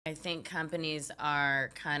I think companies are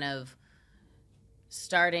kind of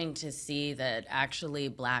starting to see that actually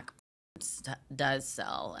black does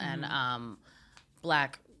sell, and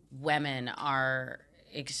black women are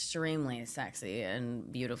extremely sexy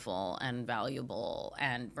and beautiful and valuable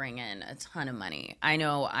and bring in a ton of money. I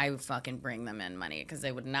know I fucking bring them in money because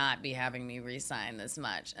they would not be having me resign this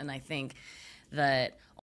much. And I think that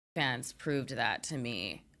fans proved that to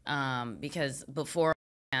me, because before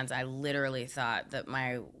fans, I literally thought that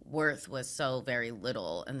my worth was so very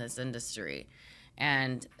little in this industry.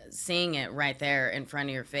 And seeing it right there in front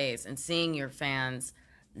of your face and seeing your fans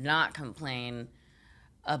not complain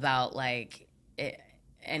about like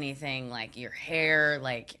anything, like your hair,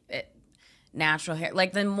 like natural hair.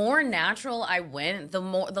 Like the more natural I went, the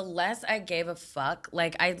less I gave a fuck.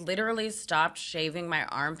 Like I literally stopped shaving my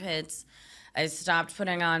armpits. I stopped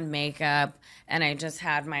putting on makeup and I just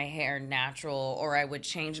had my hair natural, or I would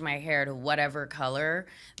change my hair to whatever color.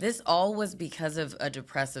 This all was because of a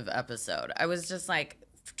depressive episode. I was just like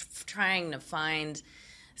trying to find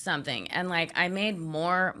something, and like I made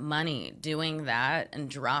more money doing that and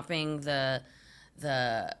dropping the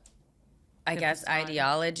I guess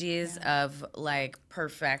ideologies of like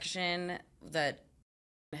perfection that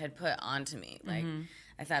had put onto me. Like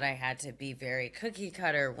I thought I had to be very cookie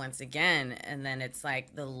cutter once again, and then it's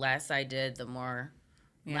like the less I did, the more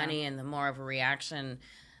money and the more of a reaction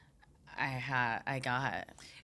I got.